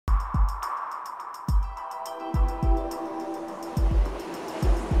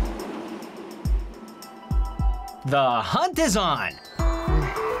The hunt is on!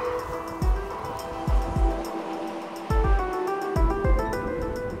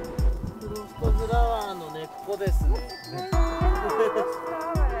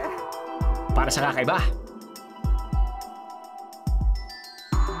 Para sa kakaiba.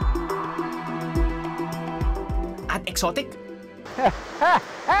 At exotic.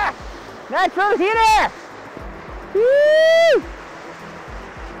 Natural heater! Woo!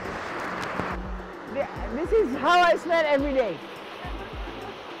 This is how I smell every day.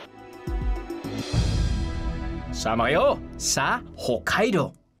 Sama kayo sa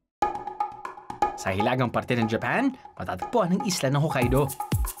Hokkaido. Sa hilagang parte ng Japan, matatagpuan ang isla ng Hokkaido.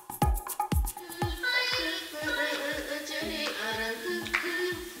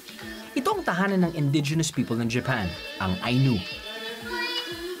 Ito ang tahanan ng indigenous people ng Japan, ang Ainu.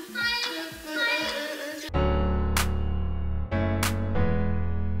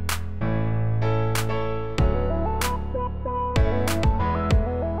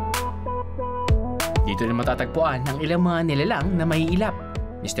 Dito rin matatagpuan ang ilang mga nilalang na maiilap,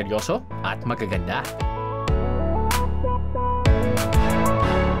 misteryoso at magaganda.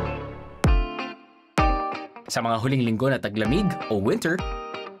 Sa mga huling linggo na taglamig o winter,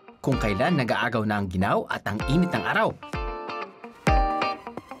 kung kailan nag-aagaw na ang ginaw at ang init ng araw.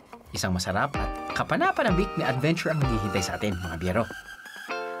 Isang masarap at kapanapanabik na adventure ang naghihintay sa atin, mga biyero.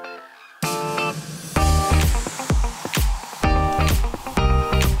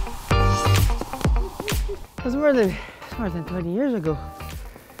 That's more than 20 years ago.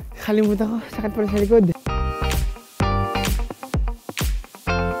 Kalimutan ko, sakit pala sa likod.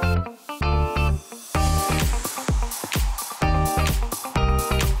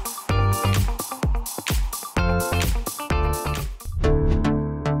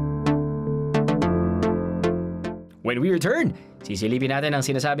 When we return, sisilipin natin ang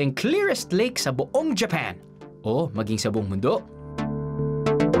sinasabing clearest lake sa buong Japan o maging sa buong mundo.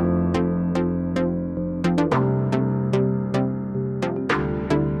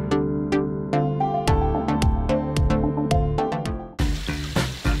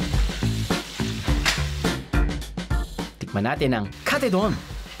 Tikman natin ang katedon.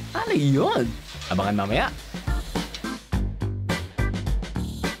 Ano yun? Abangan mamaya.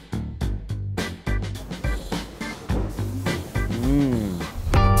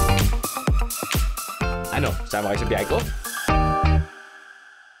 Ano? Sama kayo sa biyahe ko?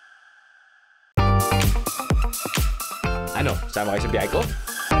 Ano? Sama kayo sa biyahe ko?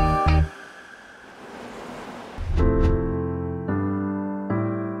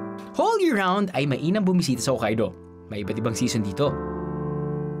 Whole year round ay mainam bumisita sa Hokkaido. May iba't ibang season dito.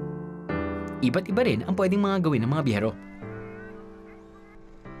 Iba't iba rin ang pwedeng mga gawin ng mga biyahero.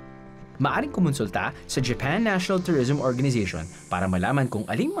 Maaring kumonsulta sa Japan National Tourism Organization para malaman kung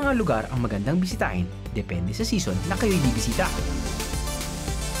aling mga lugar ang magandang bisitahin depende sa season na kayo'y bibisita.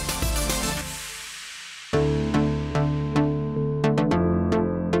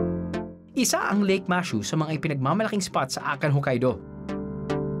 Isa ang Lake Mashu sa mga ipinagmamalaking spot sa Akan, Hokkaido.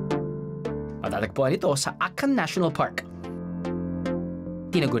 Matatagpuan ito sa Akan National Park.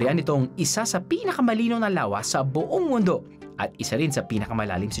 Tinagurian itong isa sa pinakamalinaw na lawa sa buong mundo at isa rin sa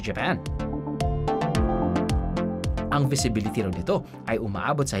pinakamalalim sa Japan. Ang visibility raw nito ay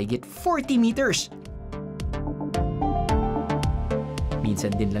umaabot sa higit 40 meters.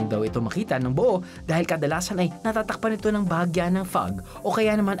 Minsan din lang daw ito makita ng buo dahil kadalasan ay natatakpan ito ng bahagya ng fog o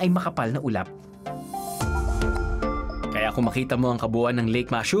kaya naman ay makapal na ulap. Kaya kung makita mo ang kabuuan ng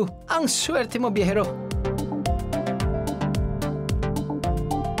Lake Mashu, ang swerte mo, biyahero!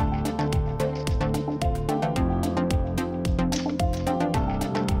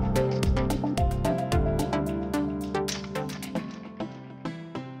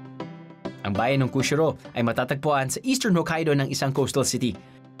 Ang bayan ng Kushiro ay matatagpuan sa Eastern Hokkaido ng isang coastal city.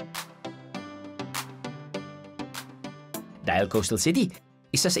 Dahil coastal city,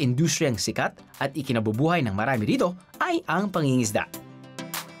 isa sa industriyang sikat at ikinabubuhay ng marami dito ay ang pangingisda.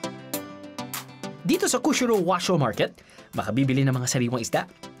 Dito sa Kushiro Washo Market, makabibili ng mga sariwang isda.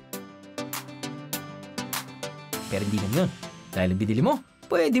 Pero hindi lang yun. Dahil binili mo,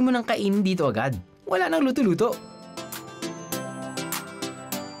 pwede mo nang kainin dito agad. Wala nang luto-luto.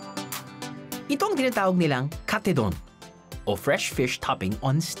 Ito ang tinatawag nilang katedon o fresh fish topping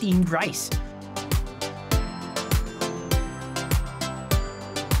on steamed rice.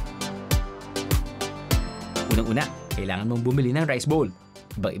 Unang-una, kailangan mong bumili ng rice bowl.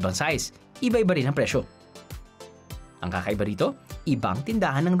 Iba-ibang size, iba-iba rin ang presyo. Ang kakaiba rito, ibang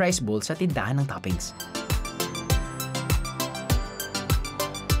tindahan ng rice bowl sa tindahan ng toppings.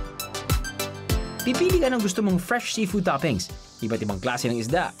 Pipili ka ng gusto mong fresh seafood toppings, iba't ibang klase ng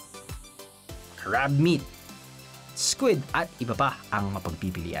isda, crab meat, squid at iba pa ang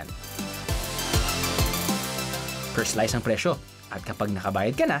mapagpipilian. Per slice ang presyo at kapag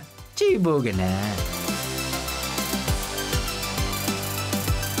nakabayad ka na, chibo ka na!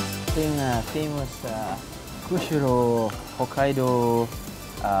 Ito yung famous Kushiro Hokkaido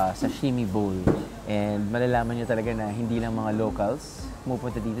sashimi bowl. And malalaman nyo talaga na hindi lang mga locals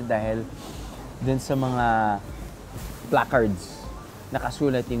pumupunta dito dahil dun sa mga placards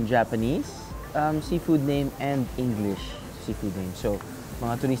nakasulat yung Japanese seafood name and English seafood name. So,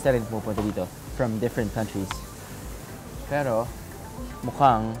 mga turista rin pumupunta dito from different countries. Pero,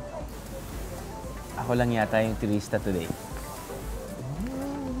 mukhang ako lang yata yung turista today.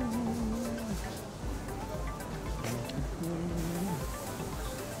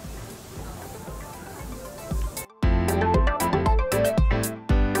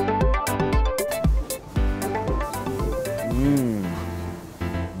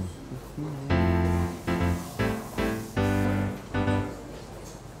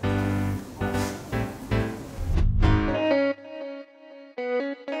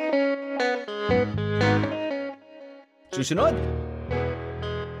 Susunod!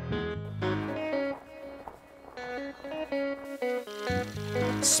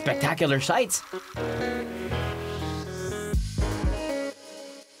 Spectacular sights!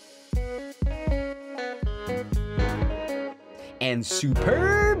 And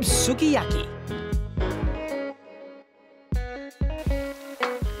superb sukiyaki!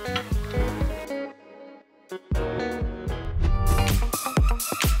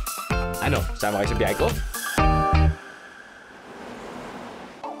 Ano, sama kayo sa biyahe ko?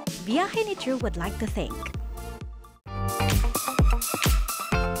 Biyahe ni Drew would like to thank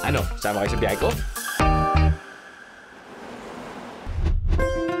Ano, sama kayo sa biyahe ko?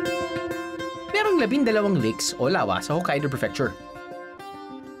 Merong 12 lakes o lawa sa Hokkaido Prefecture.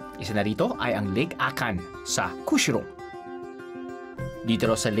 Isa na rito ay ang Lake Akan sa Kushiro. Dito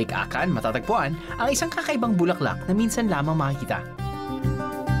raw sa Lake Akan matatagpuan ang isang kakaibang bulaklak na minsan lamang makikita.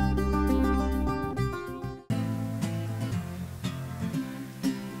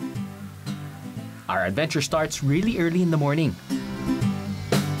 Our adventure starts really early in the morning.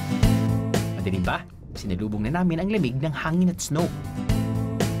 Madilim pa, sinalubong na namin ang lamig ng hangin at snow.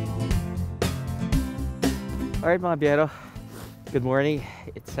 Alright mga biyero, good morning.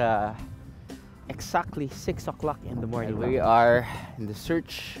 It's exactly 6 o'clock in the morning. We are in the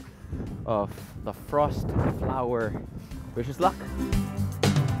search of the frost flower. Wish us luck.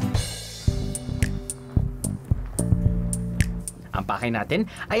 Ang pakay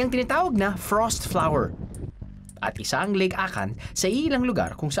natin ay ang tinatawag na frost flower. At isa ang Lake Akan sa ilang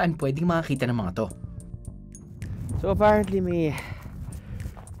lugar kung saan pwedeng makakita ng mga to. So apparently may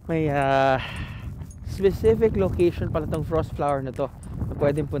specific location pala tong frost flower na to na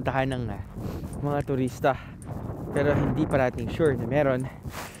pwedeng puntahan ng mga turista. Pero hindi parating sure na meron.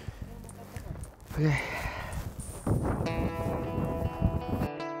 Okay.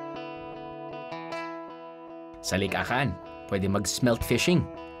 Sa Lake Akan, pwede mag-smelt fishing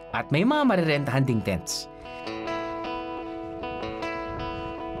at may mga marirentahan ding tents.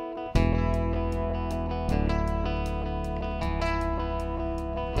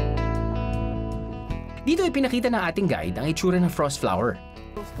 Dito ay pinakita ng ating guide ang itsura ng frost flower.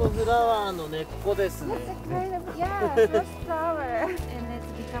 It's kind of, yeah, frost flower. And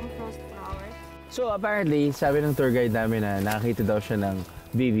it's become frost flower. So apparently, sabi ng tour guide namin na nakakita daw siya ng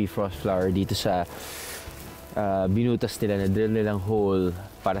baby frost flower dito sa binutas nila, na drill nilang hole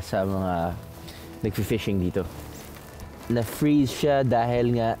para sa mga nagfi-fishing dito. Na-freeze siya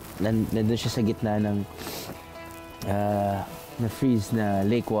dahil nga nandun siya sa gitna ng na-freeze na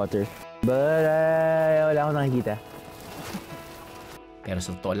lake water. But wala akong nakikita. Pero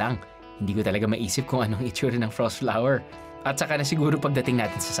sa totoo lang, hindi ko talaga maisip kung anong itsura ng frost flower. At saka na siguro pagdating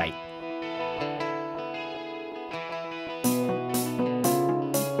natin sa site.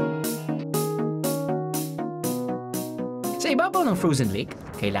 Sa ibabaw ng frozen lake,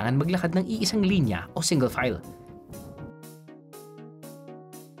 kailangan maglakad ng iisang linya o single file.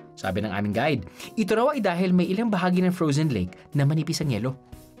 Sabi ng aming guide, ito raw ay dahil may ilang bahagi ng frozen lake na manipis ang yelo.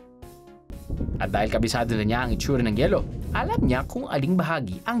 At dahil kabisado na niya ang itsura ng yelo, alam niya kung aling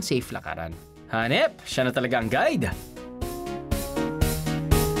bahagi ang safe lakaran. Hanep, siya na talaga ang guide!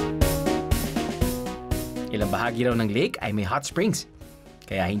 Ilang bahagi raw ng lake ay may hot springs,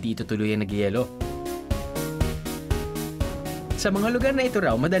 kaya hindi ito tuluyang nagyelo. Sa mga lugar na ito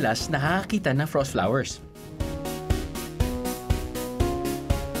raw, madalas nakakakita ng frost flowers.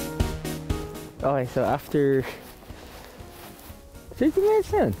 Okay, so after 30 minutes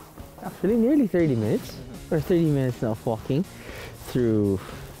na yun. Actually, nearly 30 minutes. Or 30 minutes na of walking through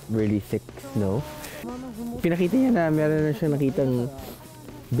really thick snow. Pinakita niya na meron na siyang nakitang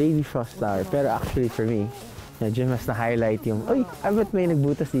baby frost flower. Pero actually for me, medyo mas na-highlight yung, oy, ba't may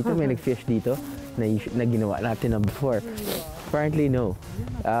nagbutas dito, may nag-fish dito na ginawa natin na before. Apparently, no.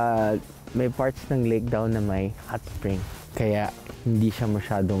 May parts ng lake daw na may hot spring. Kaya hindi siya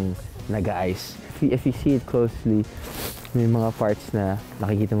masyadong nag-ice. If you see it closely, may mga parts na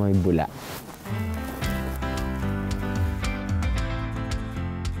nakikita mo may bula.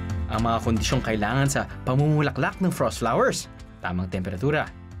 Ang mga kondisyong kailangan sa pamumulaklak ng frost flowers. Tamang temperatura,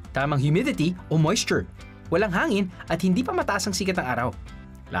 tamang humidity o moisture, walang hangin at hindi pa mataas ang sikat ng araw.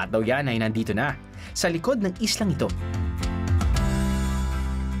 Lahat daw yan ay nandito na, sa likod ng islang ito.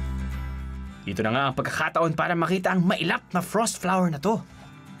 Dito na nga ang pagkakataon para makita ang mailap na frost flower na to.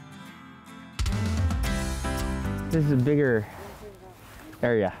 This is a bigger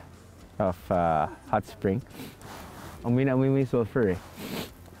area of hot spring. Amoy na amoy mo yung sulfur eh.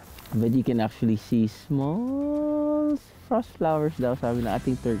 But you can actually see small frost flowers daw, sabi na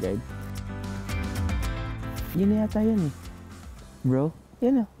ating tour guide. Yun na yata yun eh. Bro,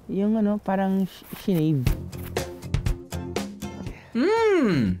 yun o. Yung parang shinave.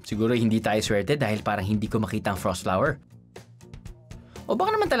 Siguro hindi tayo swerte dahil parang hindi ko makita ang frost flower. O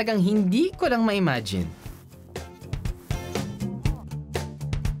baka naman talagang hindi ko lang ma-imagine.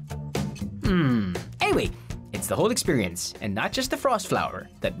 Anyway, it's the whole experience and not just the frost flower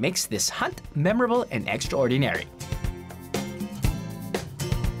that makes this hunt memorable and extraordinary.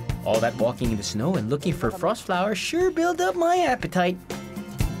 All that walking in the snow and looking for frost flowers sure build up my appetite.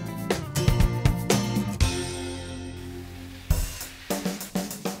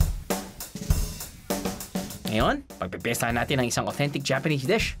 Ngayon, pagpipiestahan natin ang isang authentic Japanese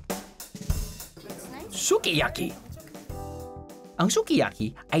dish. Sukiyaki. Ang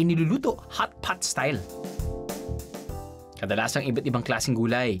sukiyaki ay niluluto hot pot style. Kadalasang iba't ibang klaseng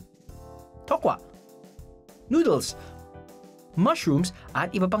gulay. Tokwa, noodles, mushrooms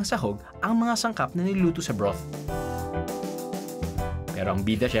at iba pang sahog ang mga sangkap na niluluto sa broth. Pero ang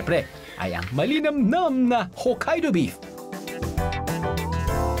bida syempre ay ang malinamnam na Hokkaido beef.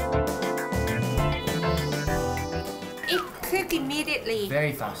 It cooked immediately.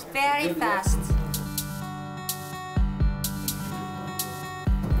 Very fast. Very fast.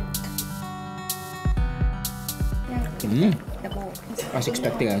 As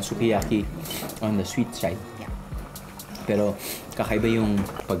expected ang sukiyaki on the sweet side. Pero kakaiba yung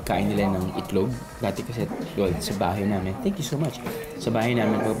pagkain nila ng itlog. Dati kasi sa bahay namin, thank you so much. Sa bahay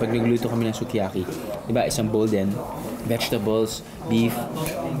namin, pag nagluto kami ng sukiyaki, diba, isang bowl din, vegetables, beef,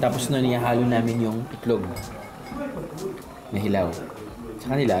 tapos na niyahalo namin yung itlog na hilaw.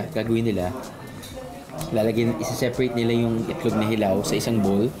 Sa kanila, gagawin nila, isa-separate nila yung itlog na hilaw sa isang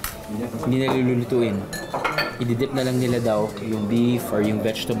bowl, hindi na lulutuin. Ididip na lang nila daw yung beef or yung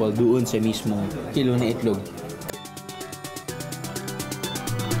vegetable doon sa mismong kilo na itlog.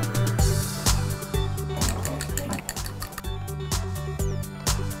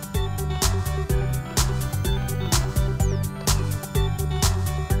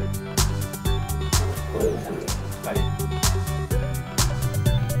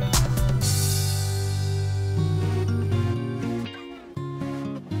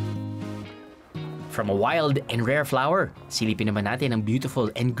 From a wild and rare flower, silipin naman natin ang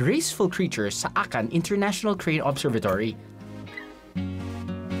beautiful and graceful creatures sa Akan International Crane Observatory.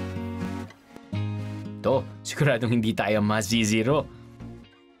 Ito, siguradong hindi tayo mazizero.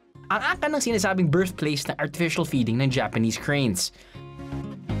 Ang Akan ang sinasabing birthplace ng artificial feeding ng Japanese cranes.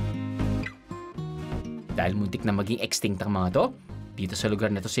 Dahil muntik na maging extinct ang mga to, dito sa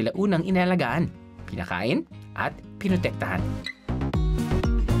lugar na to sila unang inalagaan, pinakain at pinotektahan.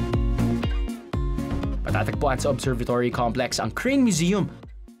 Matatagpuan sa Observatory Complex ang Crane Museum,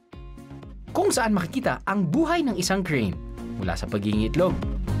 kung saan makikita ang buhay ng isang crane mula sa pagiging itlog,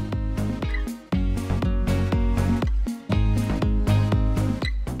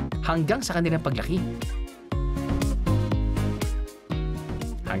 hanggang sa kanilang paglaki,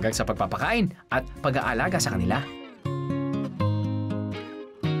 hanggang sa pagpapakain at pag-aalaga sa kanila.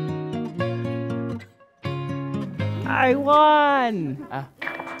 I won!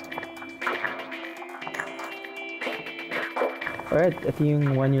 Alright, ito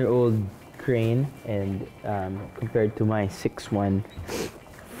yung 1-year-old crane and compared to my 6'1"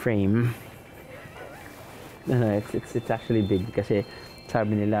 frame, it's actually big kasi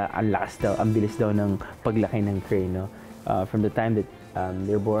sabi nila ang lakas daw, ang bilis daw ng paglaki ng crane, no? From the time that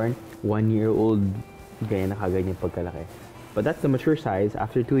they're born, 1-year-old ganyan na kagad yung pagkalaki. But that's the mature size.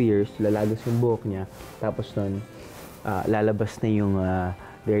 After 2 years, lalagos yung buhok niya, tapos nun lalabas na yung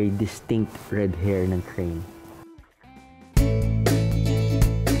very distinct red hair ng crane.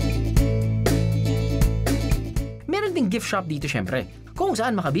 gift shop dito syempre, kung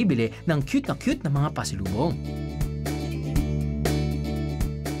saan makabibili ng cute na mga pasalubong.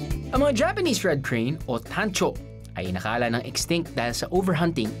 Ang mga Japanese red crane o tancho ay inakala ng extinct dahil sa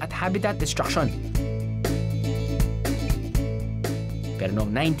overhunting at habitat destruction. Pero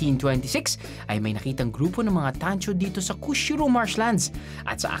noong 1926 ay may nakitang grupo ng mga tancho dito sa Kushiro marshlands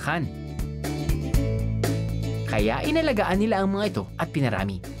at sa Akan. Kaya inalagaan nila ang mga ito at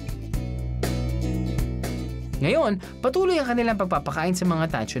pinarami. Ngayon, patuloy ang kanilang pagpapakain sa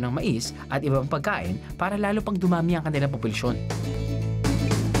mga tancho ng mais at ibang pagkain para lalo pang dumami ang kanilang populasyon.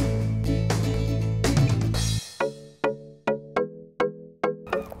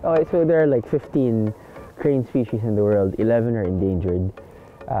 Okay, so there are like 15 crane species in the world. 11 are endangered.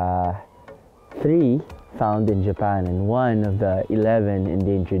 3 found in Japan, and one of the 11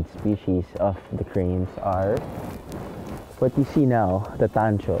 endangered species of the cranes are what you see now, the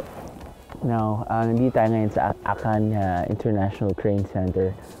tancho. Now, nandito tayo ngayon sa Akan International Crane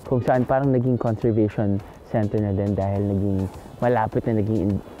Center, kung saan parang naging conservation center na din dahil naging malapit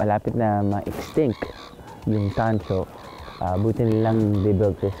na ma-extinct yung tancho. Buti nilang they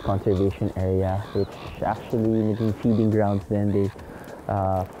built this conservation area, which actually naging feeding grounds. Then they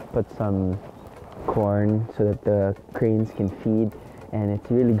put some corn so that the cranes can feed, and it's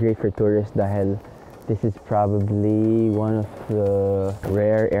really great for tourists dahil this is probably one of the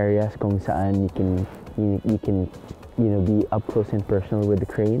rare areas kung saan you can be up close and personal with the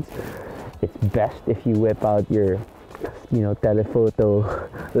cranes. It's best if you whip out your telephoto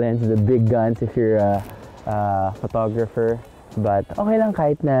lens, the big guns if you're a photographer, but okay lang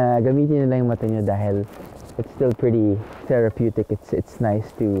kahit na gamitin nila yung mata nyo dahil it's still pretty therapeutic. It's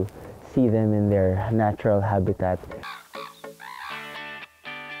nice to see them in their natural habitat.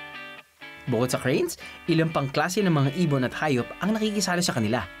 Bukod sa cranes, ilang pang klase ng mga ibon at hayop ang nakikisali sa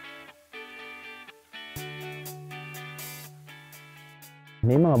kanila.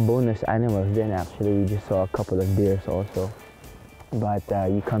 May mga bonus animals din actually. We just saw a couple of deers also, but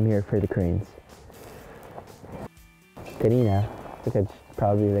you come here for the cranes. Kanina, I think it's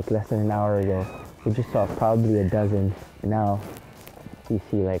probably like less than an hour ago, we just saw probably a dozen, and now you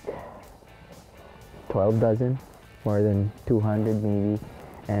see like 12 dozen, more than 200 maybe,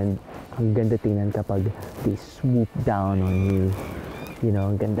 and ang ganda tingnan kapag they swoop down on you,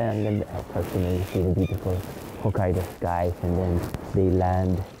 ang ganda. Personally, you see the beautiful Hokkaido skies, and then they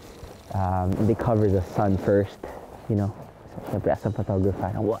land, they cover the sun first, siyempre as a photographer,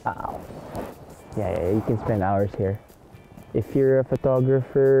 wow! Yeah, you can spend hours here. If you're a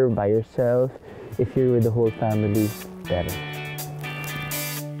photographer by yourself, if you're with the whole family, better.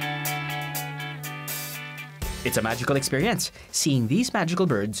 It's a magical experience, seeing these magical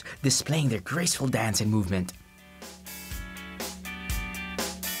birds displaying their graceful dance and movement.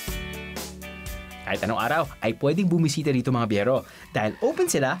 Kahit anong araw ay pwedeng bumisita dito mga biyero dahil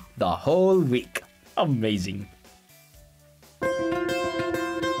open sila the whole week. Amazing!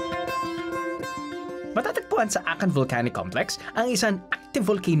 Matatagpuan sa Akan Volcanic Complex ang isang active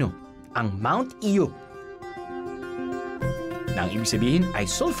volcano, ang Mount Iyo. Na ang ibig sabihin ay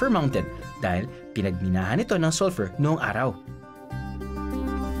Sulphur Mountain dahil pinagminahan ito ng sulfur noong araw.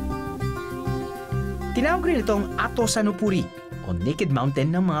 Tinawag rin itong Ato Sanupuri o Naked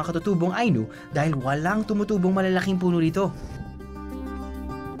Mountain ng mga katutubong Ainu dahil walang tumutubong malalaking puno rito.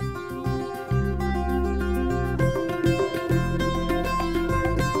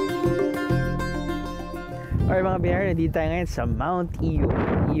 Alright mga biyahero, nandito tayo ngayon sa Mount Iyo.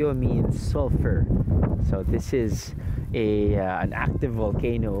 Iyo means sulfur. So this is an active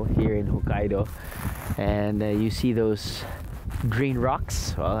volcano here in Hokkaido. And you see those green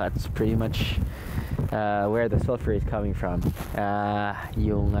rocks? Well, that's pretty much where the sulfur is coming from.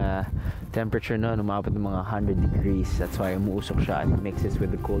 Yung temperature nun, umabot ng mga 100 degrees. That's why umuusok siya and mixes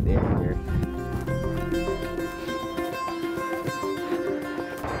with the cold air here.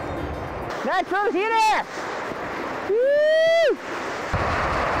 Natural heater! Woo!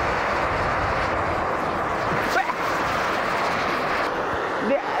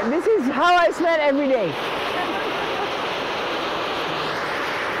 This is how I smell every day.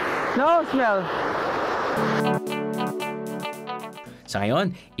 No smell. Sa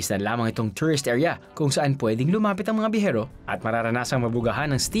ngayon, isa na lamang itong tourist area kung saan pwedeng lumapit ang mga bihero at mararanasang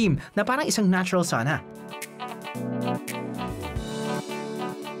mabugahan ng steam na parang isang natural sauna.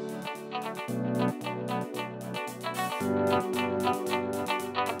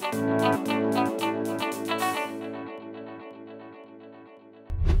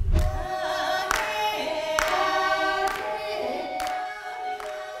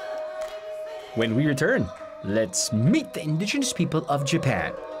 When we return, let's meet the indigenous people of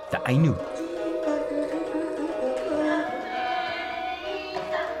Japan, the Ainu.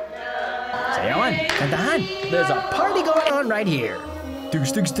 Kantahan! There's a party going on right here!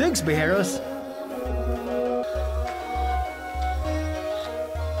 Tigs, tigs, tigs, Biyaheros!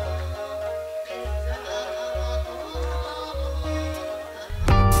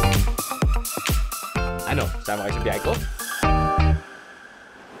 Ano? Sama kayo sa biyahe ko?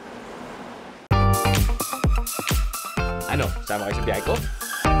 Ano? Sama kayo sa biyahe ko?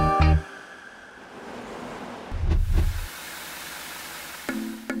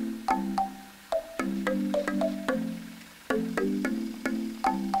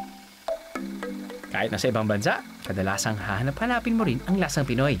 Kahit nasa ibang bansa, kadalasang hahanap-hanapin mo rin ang lasang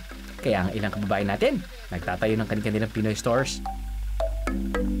Pinoy. Kaya ang ilang kababayan natin, nagtatayo ng kanilang Pinoy stores.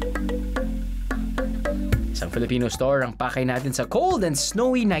 Isang Filipino store ang pakay natin sa cold and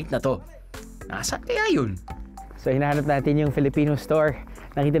snowy night na to. Nasaan kaya yun? So, hinahanap natin yung Filipino store.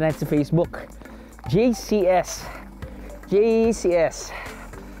 Nakita natin sa Facebook. JCS. JCS.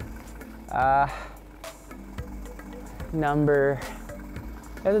 Number...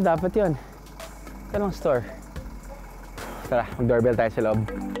 Ito dapat yun. Anong store? Tara, mag-doorbell tayo sa loob.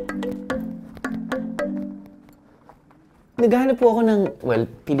 Naghahanap po ako ng, well,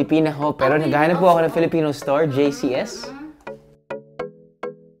 Pilipina ho, pero naghahanap po ako ng Filipino store, JCS.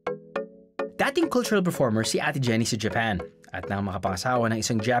 Dating cultural performer si Ate Jenny sa Japan at nang makapangasawa ng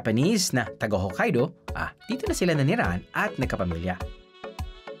isang Japanese na taga Hokkaido, dito na sila nanirahan at nagkapamilya.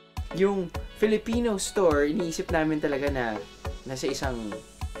 Yung Filipino store, iniisip namin talaga na nasa isang,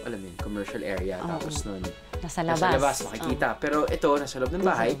 alam mo yun, commercial area, tapos nun, nasa labas. Nasa labas makikita. Pero ito, nasa loob ng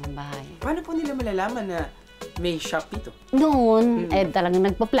bahay. Nasa loob ng bahay. Paano po nila malalaman na may shop dito? Noon, talagang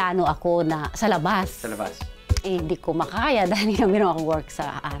nagpaplano ako na sa labas. Sa labas? Hindi ko makaya dahil meron akong work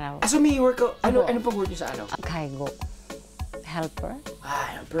sa araw. So may work ko, ano pang work niyo sa araw? Hokkaido. Helper.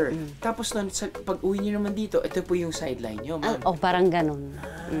 Helper. Tapos nun, pag uwi niyo naman dito, ito po yung sideline niyo, ma'am. Parang ganun.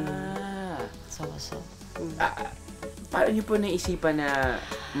 So. Paano niyo po naisipan na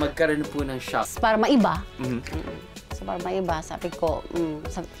magkaroon po ng shop? Para maiba. So, para maiba, sabi ko,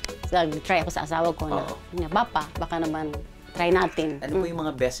 try ako sa asawa ko na, baka naman, try natin. Ano po yung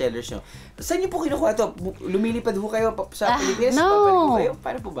mga bestsellers nyo? Saan niyo po kinukuha ito? Lumilipad ho kayo sa Pilipinas? No. Babalik ho kayo?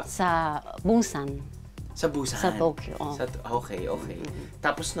 Paano po ba? Sa Busan. Sa Busan? Sa Tokyo. Okay.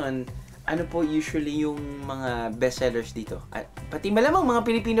 Tapos nun, ano po usually yung mga bestsellers dito? Pati malamang mga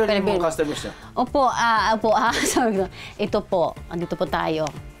Pilipino rin yung mga customers nyo? Opo, sabi ko, ito po, andito po tayo.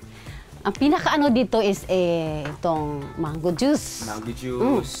 Ang pinaka-ano dito is itong mango juice. Mango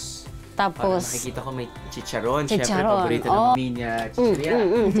juice. Tapos, nakikita ko may chicharon. Siyempre, chicharon. paborito ng minya. Chicheria.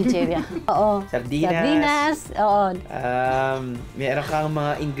 Chicheria. Oo. Sardinas. Oo. Meron kang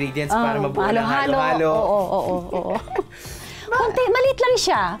mga ingredients para mabuo ng halo-halo. Oo. Kunti, maliit lang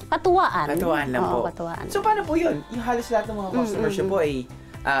siya. Katuwaan. Katuwaan lang po. Katuwaan. So, paano po yun? Yung halos lahat ng mga customers po ay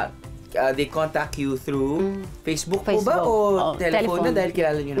they contact you through Facebook po ba? O telephone na dahil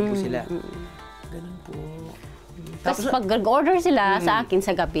kilala nyo na po sila? Ganun po. Tapos pag order sila sa akin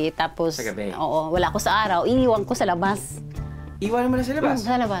sa gabi, tapos sa gabi. Wala ko sa araw, iniwan ko sa labas. Iwan mo na sa labas?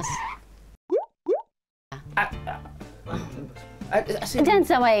 Sa labas. Diyan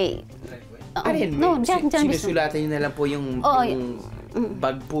sa may... Sinusulatan nyo na lang po yung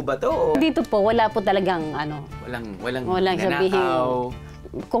bag po ba to? Dito po, wala po talagang Walang nanakaw.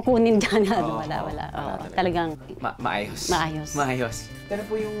 Kukunin ka na. Wala. Talagang maayos. Pero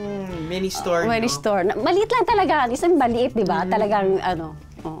po yung mini store, mini store. Maliit lang talaga. Isang maliit, di ba? Talagang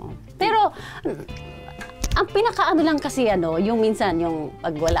Pero, ang pinaka-ano lang kasi, yung minsan, yung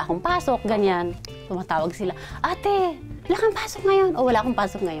pag wala akong pasok, ganyan, tumatawag sila, ate, wala kang pasok ngayon. O wala akong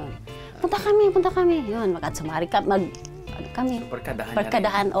pasok ngayon. Punta kami. Yun, mag-atsumari ka, kami.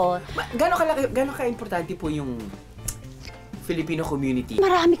 Barkadahan. Gano'n ka-importante po yung Filipino community?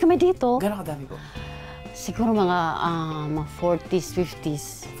 Marami kami dito. Gano'n kadami po? Siguro mga 40s,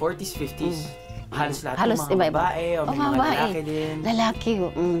 50s. 40s, 50s? Halos mga babae o may mga lalaki din? Lalaki,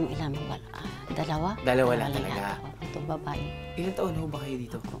 ilan mo ba? Dalawa? Dalawa lang talaga. Itong babae. Ilan taon na ba kayo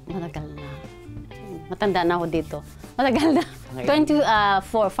dito? Matagal na. Matanda na ako dito. Matagal na. 5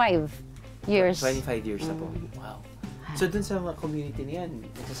 years. 25 years na po. Wow. So dun sa community na yan,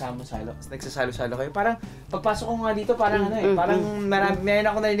 nagsasalo-salo kayo. Parang pagpasok ko nga dito, parang parang meron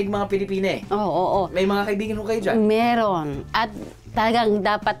ako narinig mga Pilipina eh. Oo. May mga kaibigan ko kayo dyan? Meron. At talagang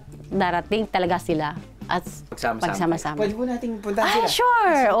dapat darating talaga sila at pagsama-sama. Pwede po nating puntahan sila?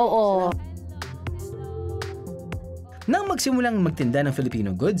 Sure! Oo. Nang magsimulang magtinda ng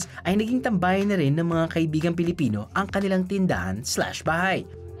Filipino goods, ay naging tambayan na rin ng mga kaibigang Pilipino ang kanilang tindahan/bahay.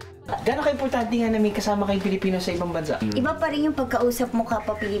 Gano'ng ka-importante nga na may kasama kayong Pilipino sa ibang bansa? Iba pa rin yung pagkausap mo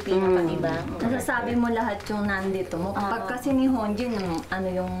kapwa Pilipino ka, diba? Nasasabi mo lahat yung nandito mo. Pag kasi ni Honjin,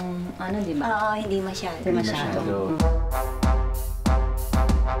 di ba? Oo, hindi masyado. Hindi masyado.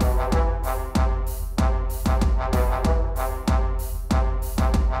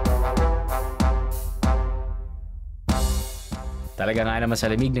 Talaga nga naman sa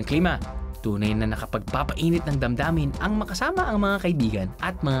lamig ng klima, tunay na nakapagpapainit ng damdamin ang makasama ang mga kaibigan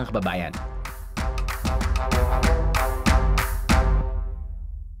at mga kababayan.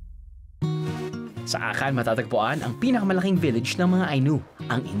 Sa Akan matatagpuan ang pinakamalaking village ng mga Ainu,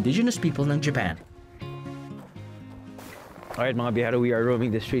 ang indigenous people ng Japan. Alright mga biyahero, we are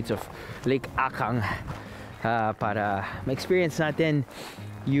roaming the streets of Lake Akan para ma-experience natin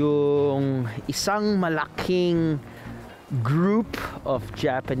yung isang malaking group of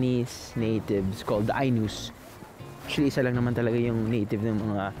Japanese natives called the Ainus. Actually, isa lang naman talaga yung native ng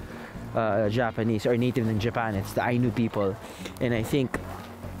mga Japanese or native ng Japan. It's the Ainu people. And I think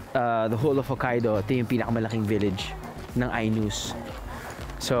the whole of Hokkaido, ito yung pinakamalaking village ng Ainus.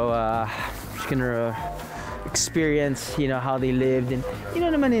 So, just gonna experience, how they lived. And,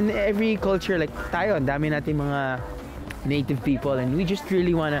 naman in every culture, like tayo, ang dami nating mga native people, and we just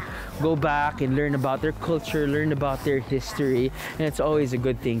really want to go back and learn about their culture, learn about their history, and it's always a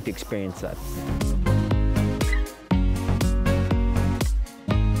good thing to experience that.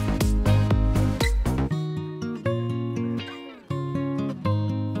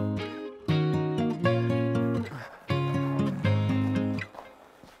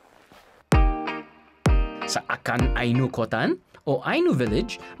 Sa Akan Ainu Kotan o Ainu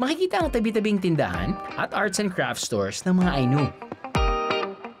Village, makikita ang tabi-tabing tindahan at arts and crafts stores ng mga Ainu.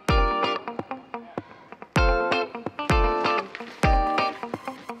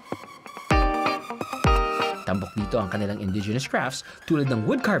 Tambok dito ang kanilang indigenous crafts tulad ng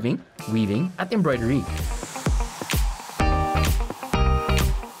wood carving, weaving at embroidery.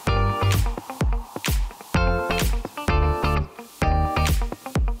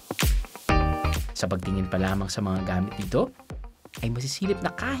 Sa pagtingin pa lamang sa mga gamit dito, ay masisilip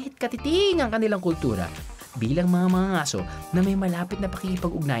na kahit katiting ang kanilang kultura bilang mga ngaso na may malapit na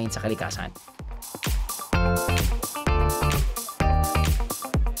pakikipag-ugnayan sa kalikasan.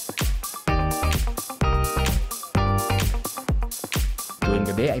 Tuwing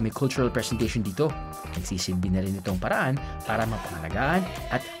gabi ay may cultural presentation dito. Nagsisilbi na rin itong paraan para mapangalagaan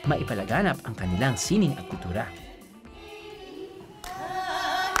at maipalaganap ang kanilang sining at kultura.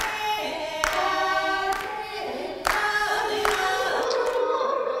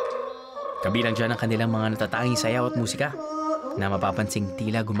 Kabilang dyan ang kanilang mga natatanging sayaw at musika na mapapansing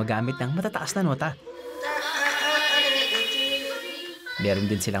tila gumagamit ng matataas na nota. Meron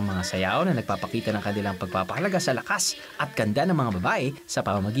din silang mga sayaw na nagpapakita ng kanilang pagpapahalaga sa lakas at ganda ng mga babae sa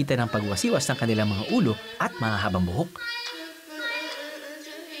pamamagitan ng pagwasiwas ng kanilang mga ulo at mga habang buhok.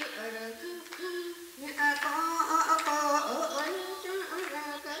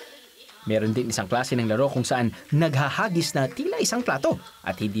 Meron din isang klase ng laro kung saan naghahagis na tila isang plato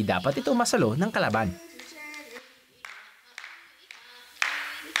at hindi dapat ito masalo ng kalaban.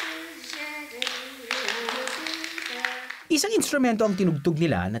 Isang instrumento ang tinugtog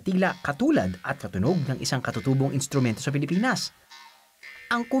nila na tila katulad at katunog ng isang katutubong instrumento sa Pilipinas,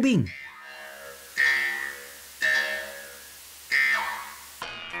 ang kubing.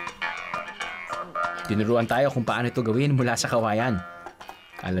 Tinuruan tayo kung paano ito gawin mula sa kawayan.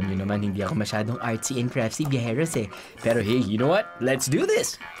 Alam niyo naman, hindi ako masyadong artsy and craftsy biyaheros eh. Pero hey, you know what? Let's do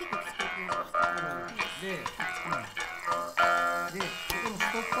this!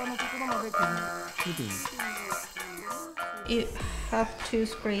 You have to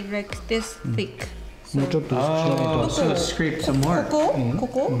spray like this thick. もうちょっとしないと。So scrape some more. こ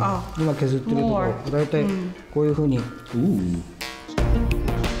こ今削ってるところ、だいたいこういう風に。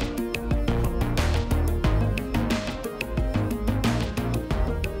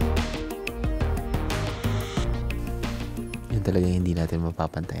Yun talaga hindi natin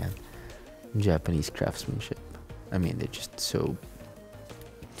mapapantayan. Japanese craftsmanship. I mean, they're just so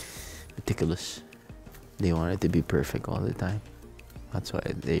meticulous. They want it to be perfect all the time. That's why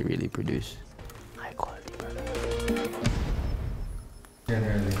they really produce high quality product.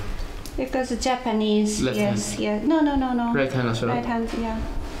 Generally. Because Japanese, Left yes, yeah. No. Right hand as well. Right hand, yeah.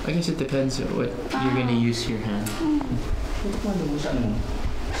 I guess it depends on what you're gonna use your hand.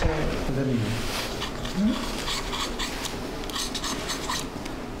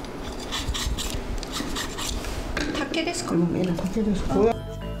 Take ですか?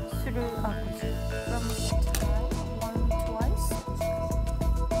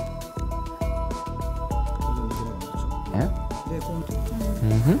 Yeah?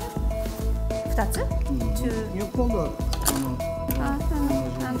 2つ 今度は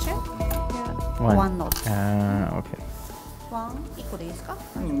One. One note. Okay. 1個でいいですか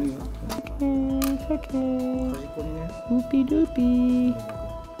Okay. Oopie doopie.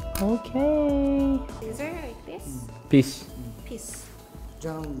 Okay. Scissor like this. Peace. Piece. じ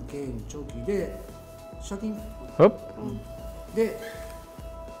ゃんけんチョキでシャキン Hop. で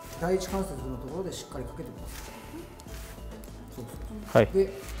第一関節のところでしっかりかけてください。そうそう。 Hi. で、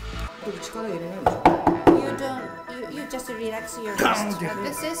力入れないでしょ。 You just relax your wrist.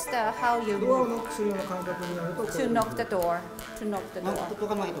 This is how you ドアを move ノックするような感覚になると to knock the door. To knock the まあ door. ここ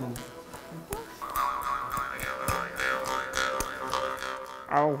がないと思う。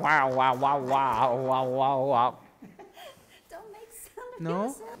 Oh wow wow wow wow wow wow wow. Don't make sound.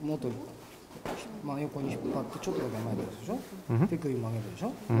 No? もっと真横に引っ張ってちょっとだけ前に出すでしょ。手首曲げるでし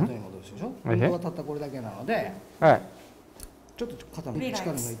ょ。元に戻すでしょ。本当はたったこれだけなので、 Alright. ちょっと肩の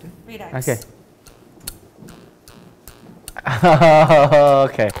力抜いて。 Relax. Okay.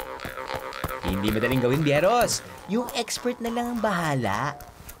 Okay. Hindi madaling gawin, Bieros. Yung expert na lang ang bahala.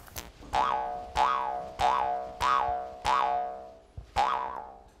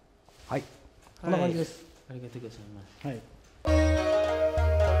 Hi. こんな感じです。 Arigatou gozaimasu. はい。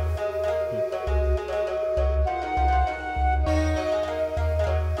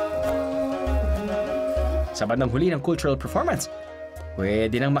 Sa bandang huli ng cultural performance,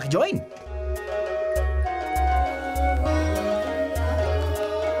 pwede nang maki-join.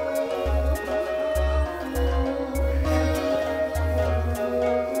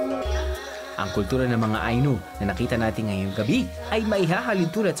 Ang kultura ng mga Ainu na nakita natin ngayong gabi ay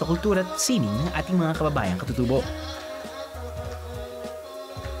maihahalin tulad sa kultura at sining ng ating mga kababayang katutubo.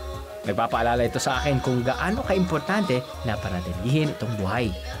 Nagpapaalala ito sa akin kung gaano kaimportante na panatilihin itong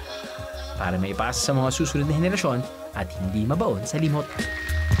buhay para maipasa sa mga susunod na henerasyon at hindi mabaon sa limot.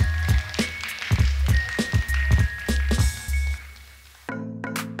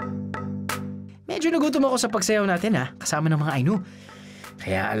 Medyo nagutom ako sa pagsayaw natin kasama ng mga Ainu.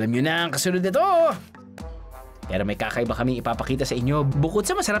 Kaya alam nyo na ang kasunod nito. Pero may kakaiba kaming ipapakita sa inyo bukod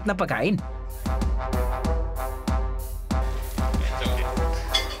sa masarap na pagkain.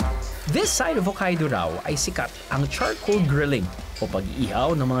 This side of Hokkaido raw ay sikat ang charcoal grilling o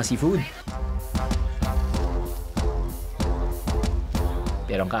pag-iihaw ng mga seafood.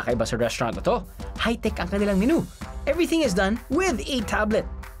 Pero ang kakaiba sa restaurant na to, high-tech ang kanilang menu. Everything is done with a tablet.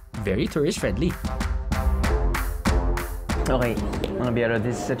 Very tourist-friendly. Okay, mga Biero,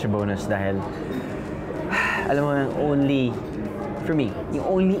 this is such a bonus dahil alam mo, for me, yung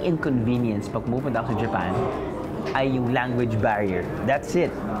only inconvenience pag pupunta ako sa Japan ay yung language barrier. That's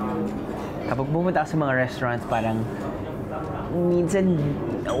it. Kapag pumunta ako sa mga restaurants, parang minsan,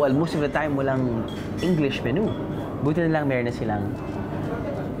 well, most of the time, walang English menu. Buti na lang meron na silang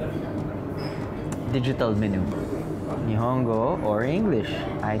digital menu. Nihongo or English.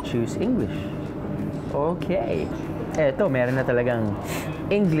 I choose English. Okay. Eto, meron na talagang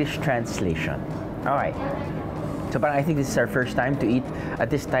English translation. Alright. So parang I think this is our first time to eat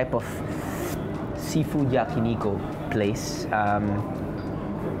at this type of seafood yakiniku place.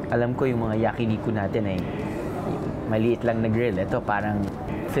 Alam ko yung mga yakiniku natin ay maliit lang na grill. Ito parang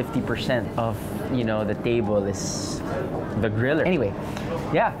 50% of, the table is the griller. Anyway,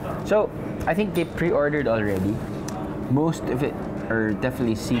 yeah. So I think they pre-ordered already. Most of it are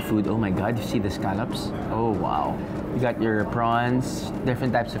definitely seafood. Oh my God, you see the scallops? Oh wow. You got your prawns,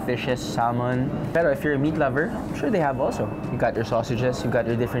 different types of fishes, salmon. Pero if you're a meat lover, I'm sure they have also. You got your sausages, you got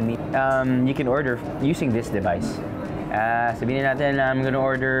your different meat. You can order using this device. Sabihin natin, I'm gonna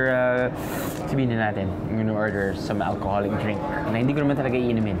order some alcoholic drink na hindi ko naman talaga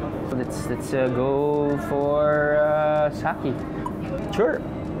iinumin. Let's go for sake. Sure.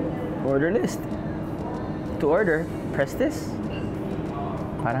 Order list. To order, press this.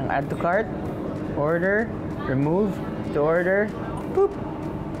 Parang add to cart. Order. Remove. To order. Boop.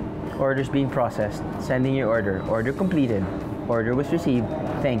 Order's being processed. Sending your order. Order completed. Order was received.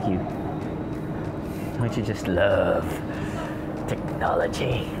 Thank you. Don't you just love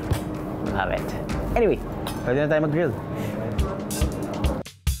technology? Love it. Anyway, pwede na tayo mag-grill.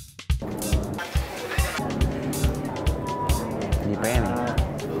 Hindi pa yan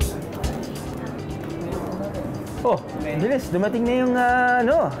Oh, bilis. Dumating na yung,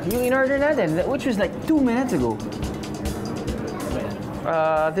 yung in-order natin, which was like 2 minutes ago.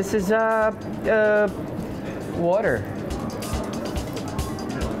 This is, water.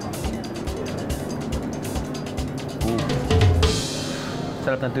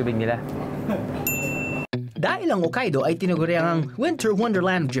 Sarap ng tubig nila. Dahil ang Hokkaido ay tinaguriang ang Winter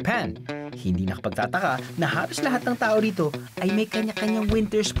Wonderland of Japan, Hindi nakapagtataka na halos lahat ng tao dito ay may kanya-kanyang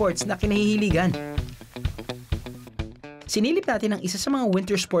winter sports na kinahihiligan. Sinilip natin ang isa sa mga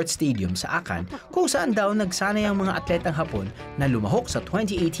winter sports stadium sa Akan kung saan daw nagsanay ang mga atletang Hapon na lumahok sa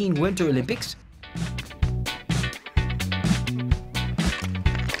 2018 Winter Olympics.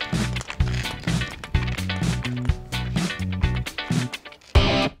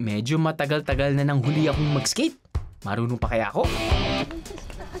 Medyo matagal-tagal na nang huli akong mag-skate. Marunong pa kaya ako?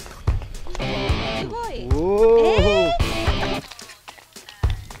 Whoa!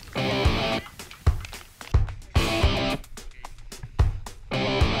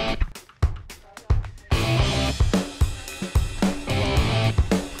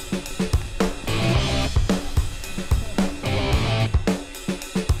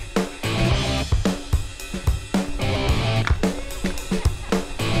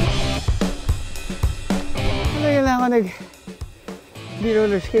 Kailangan ko di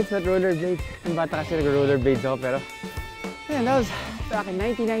roller skates but rollerblades. Ang bata kasi nag-rollerblades ako pero man, that was back in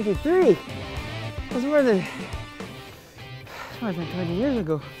 1993. That's more than 20 years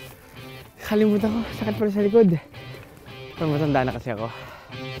ago. Kalimutan ko, sakit pala sa likod. Pero matanda na kasi ako.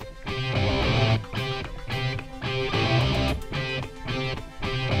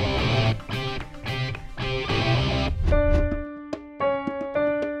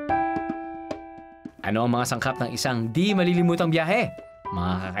 Ano ang mga sangkap ng isang di malilimutang biyahe?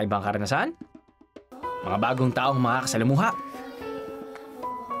 Mga kakaibang karanasan? Mga bagong taong makakasalamuha?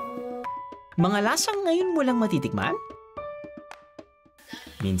 Mga lasang ngayon mo lang matitikman?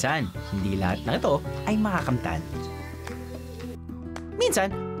 Minsan, hindi lahat ng ito ay makakamtan.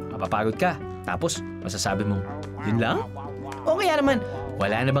 Minsan, mapapagod ka, tapos masasabi mong, yun lang? O kaya naman,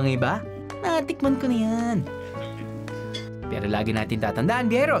 wala na bang iba? Natikman ko na yan. Pero lagi natin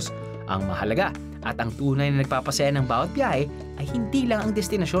tatandaan, biyeros, ang mahalaga at ang tunay na nagpapasaya ng bawat biyahe ay hindi lang ang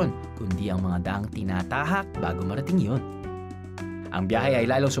destinasyon, kundi ang mga daang tinatahak bago marating yun. Ang biyahe ay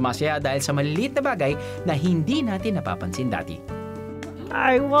lalong sumasaya dahil sa maliliit na bagay na hindi natin napapansin dati.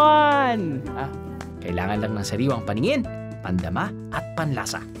 I won! Kailangan lang ng sariwang paningin, pandama at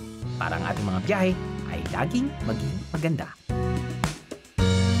panlasa para ang ating mga biyahe ay laging maging maganda.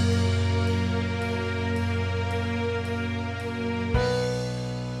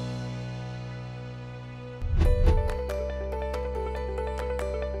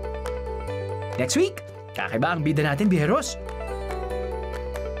 Next week, kakaiba ang bida natin, biyeros.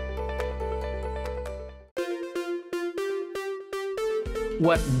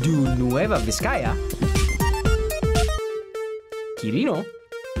 What do Nueva Vizcaya, Quirino,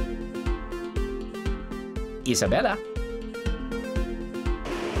 Isabela,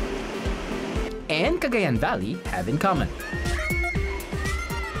 and Cagayan Valley have in common?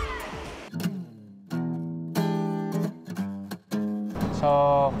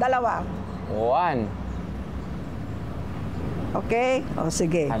 So, Dalawa. 1. Okay? O,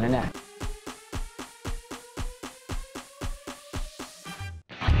 sige. Ano na?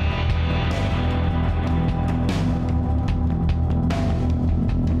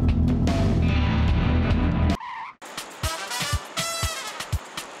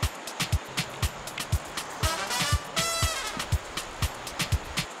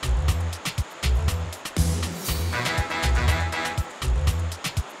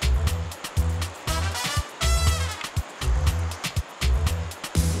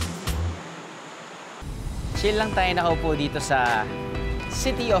 Chill lang tayo nakaupo dito sa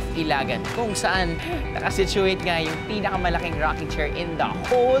City of Ilagan, kung saan nakasituate nga yung pinakamalaking rocking chair in the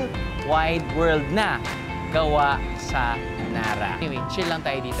whole wide world na gawa sa Nara. Anyway, chill lang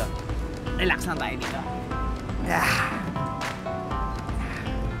tayo dito. Relax lang tayo dito.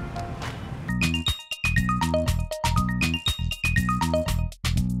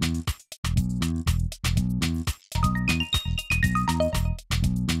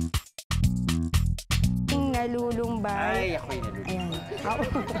 Nalulumbay. Ay, ako'y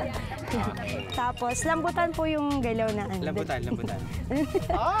nalulumbay. Ayan. Tapos, lambutan po yung galaw na ano. Lambutan.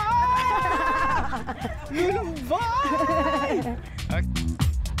 Lulumbay!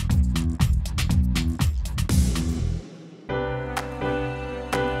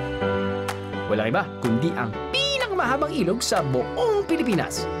 Walang iba kundi ang pinakamahabang ilog sa buong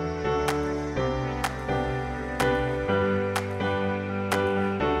Pilipinas.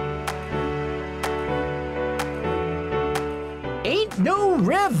 Ain't no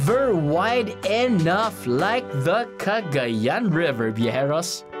river wide enough like the Cagayan River,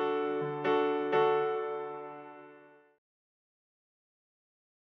 viajeros.